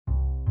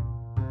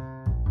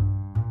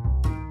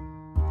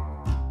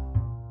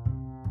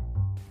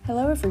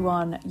Hello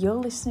everyone, you're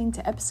listening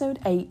to episode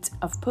 8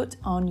 of Put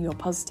On Your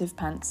Positive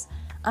Pants.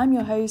 I'm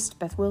your host,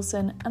 Beth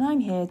Wilson, and I'm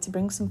here to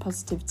bring some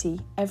positivity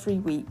every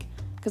week,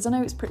 because I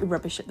know it's pretty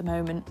rubbish at the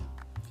moment.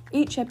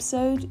 Each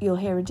episode, you'll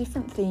hear a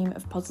different theme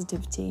of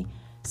positivity,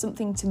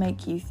 something to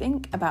make you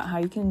think about how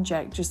you can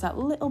inject just that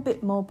little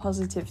bit more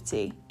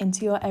positivity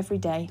into your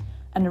everyday,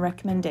 and a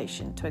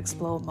recommendation to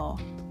explore more.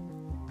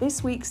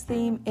 This week's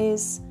theme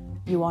is,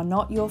 You Are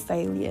Not Your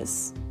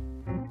Failures.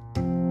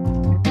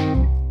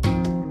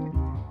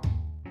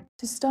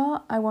 To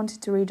start, I wanted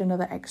to read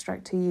another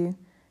extract to you.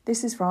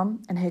 This is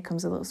from, and here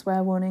comes a little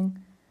swear warning,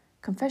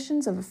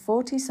 Confessions of a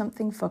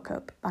 40-something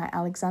Fuck-Up by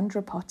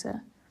Alexandra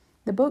Potter.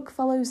 The book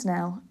follows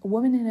Nell, a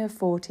woman in her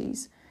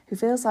 40s, who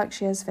feels like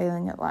she is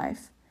failing at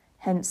life,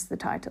 hence the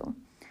title.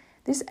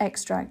 This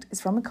extract is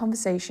from a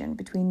conversation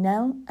between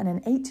Nell and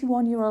an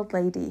 81-year-old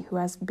lady who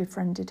has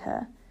befriended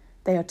her.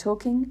 They are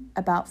talking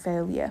about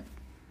failure.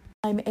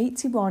 I'm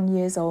 81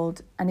 years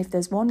old, and if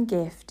there's one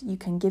gift you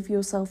can give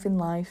yourself in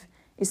life,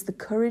 it's the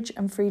courage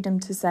and freedom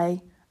to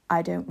say,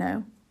 I don't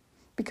know.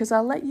 Because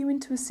I'll let you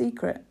into a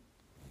secret.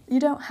 You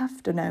don't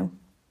have to know.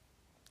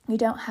 You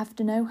don't have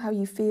to know how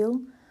you feel,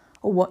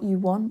 or what you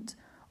want,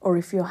 or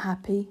if you're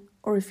happy,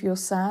 or if you're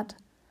sad.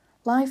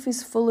 Life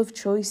is full of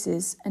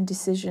choices and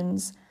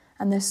decisions,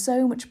 and there's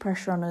so much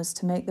pressure on us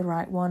to make the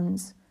right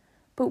ones.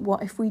 But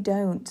what if we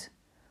don't?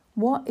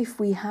 What if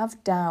we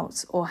have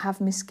doubts or have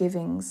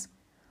misgivings?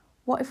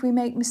 What if we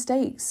make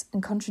mistakes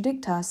and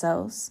contradict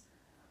ourselves?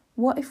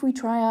 What if we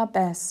try our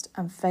best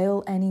and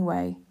fail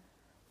anyway?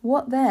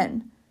 What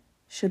then?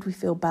 Should we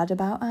feel bad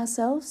about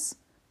ourselves?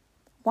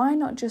 Why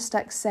not just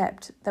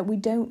accept that we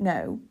don't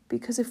know?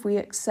 Because if we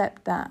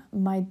accept that,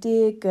 my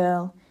dear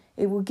girl,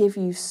 it will give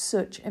you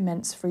such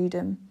immense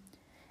freedom.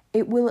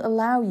 It will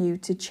allow you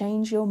to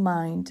change your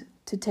mind,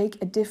 to take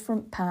a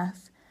different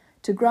path,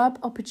 to grab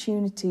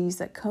opportunities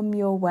that come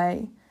your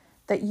way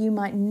that you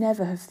might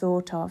never have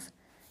thought of,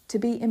 to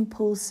be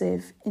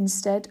impulsive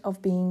instead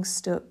of being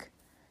stuck,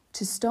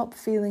 to stop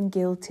feeling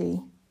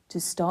guilty, to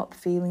stop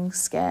feeling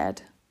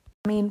scared.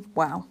 I mean,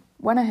 wow.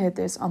 When I heard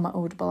this on my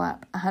Audible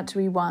app, I had to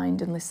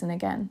rewind and listen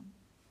again.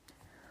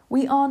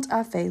 We aren't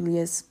our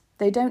failures.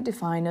 They don't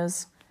define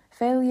us.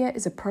 Failure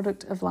is a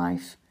product of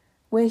life.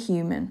 We're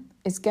human.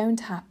 It's going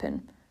to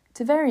happen.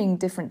 To varying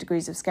different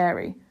degrees of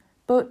scary,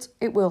 but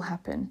it will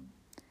happen.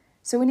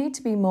 So we need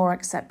to be more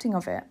accepting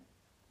of it.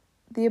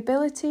 The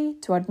ability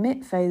to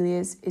admit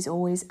failures is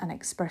always an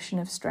expression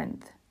of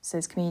strength,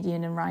 says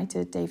comedian and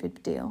writer David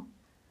Baddiel.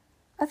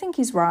 I think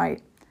he's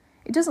right.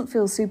 It doesn't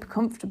feel super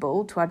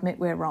comfortable to admit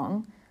we're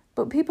wrong,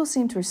 but people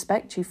seem to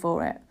respect you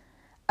for it.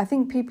 I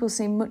think people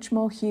seem much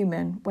more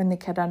human when they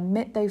can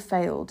admit they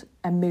failed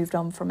and moved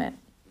on from it.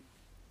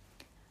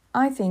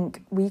 I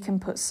think we can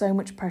put so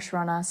much pressure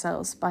on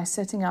ourselves by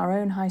setting our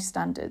own high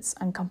standards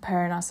and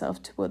comparing ourselves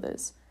to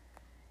others.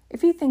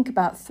 If you think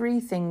about 3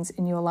 things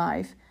in your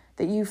life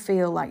that you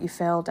feel like you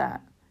failed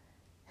at,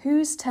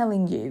 who's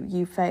telling you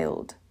you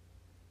failed?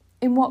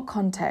 In what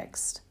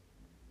context?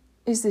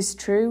 Is this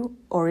true,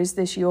 or is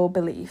this your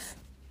belief?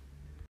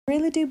 I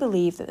really do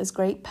believe that there's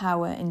great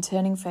power in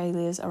turning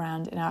failures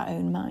around in our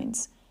own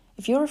minds.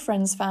 If you're a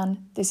Friends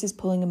fan, this is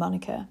pulling a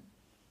Monica.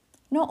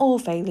 Not all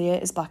failure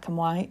is black and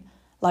white,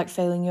 like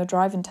failing your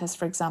driving test,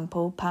 for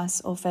example,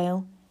 pass or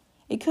fail.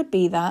 It could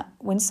be that,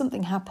 when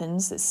something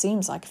happens that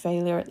seems like a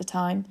failure at the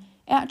time,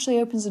 it actually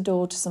opens a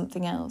door to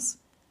something else.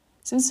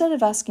 So instead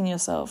of asking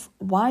yourself,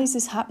 why is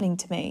this happening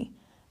to me?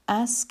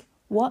 Ask,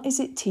 what is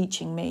it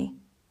teaching me?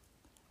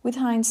 With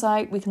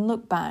hindsight, we can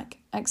look back,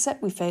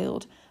 accept we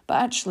failed, but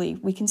actually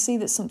we can see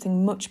that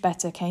something much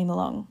better came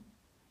along.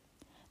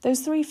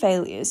 Those 3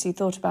 failures you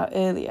thought about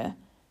earlier,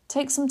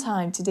 take some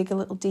time to dig a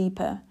little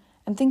deeper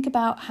and think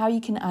about how you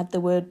can add the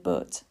word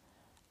but.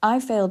 I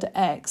failed at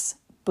X,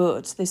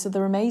 but this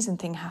other amazing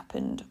thing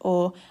happened,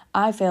 or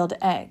I failed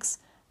at X,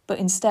 but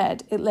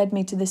instead it led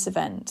me to this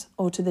event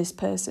or to this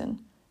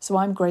person, so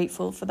I'm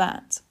grateful for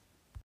that.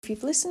 If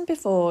you've listened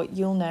before,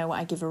 you'll know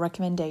I give a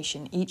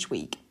recommendation each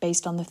week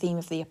based on the theme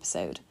of the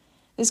episode.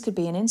 This could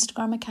be an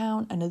Instagram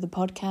account, another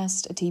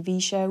podcast, a TV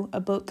show,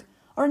 a book,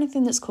 or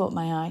anything that's caught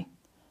my eye.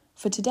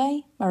 For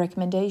today, my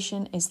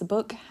recommendation is the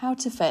book How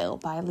to Fail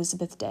by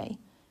Elizabeth Day.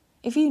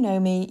 If you know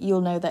me,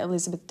 you'll know that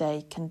Elizabeth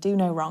Day can do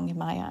no wrong in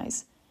my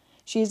eyes.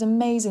 She is an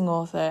amazing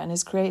author and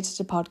has created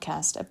a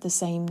podcast of the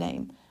same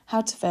name, How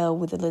to Fail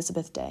with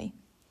Elizabeth Day.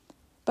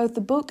 Both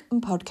the book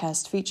and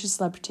podcast feature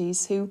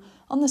celebrities who,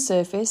 on the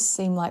surface,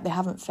 seem like they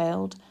haven't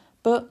failed,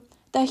 but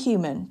they're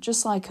human,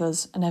 just like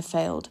us, and have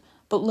failed,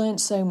 but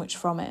learnt so much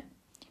from it.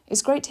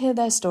 It's great to hear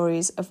their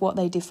stories of what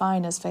they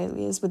define as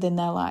failures within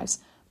their lives,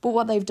 but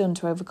what they've done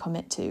to overcome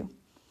it too.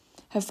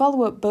 Her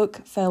follow-up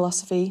book,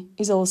 Failosophy,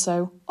 is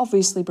also,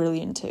 obviously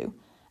brilliant too,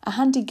 a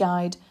handy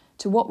guide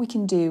to what we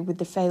can do with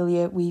the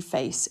failure we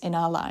face in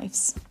our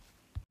lives.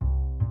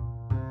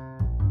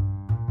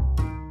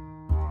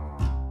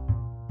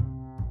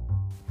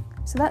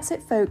 So that's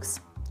it, folks.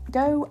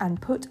 Go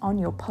and put on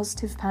your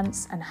positive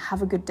pants and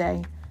have a good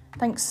day.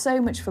 Thanks so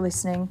much for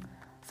listening.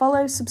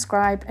 Follow,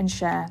 subscribe, and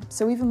share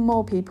so even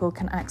more people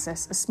can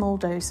access a small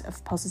dose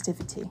of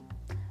positivity.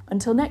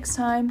 Until next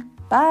time,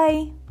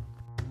 bye!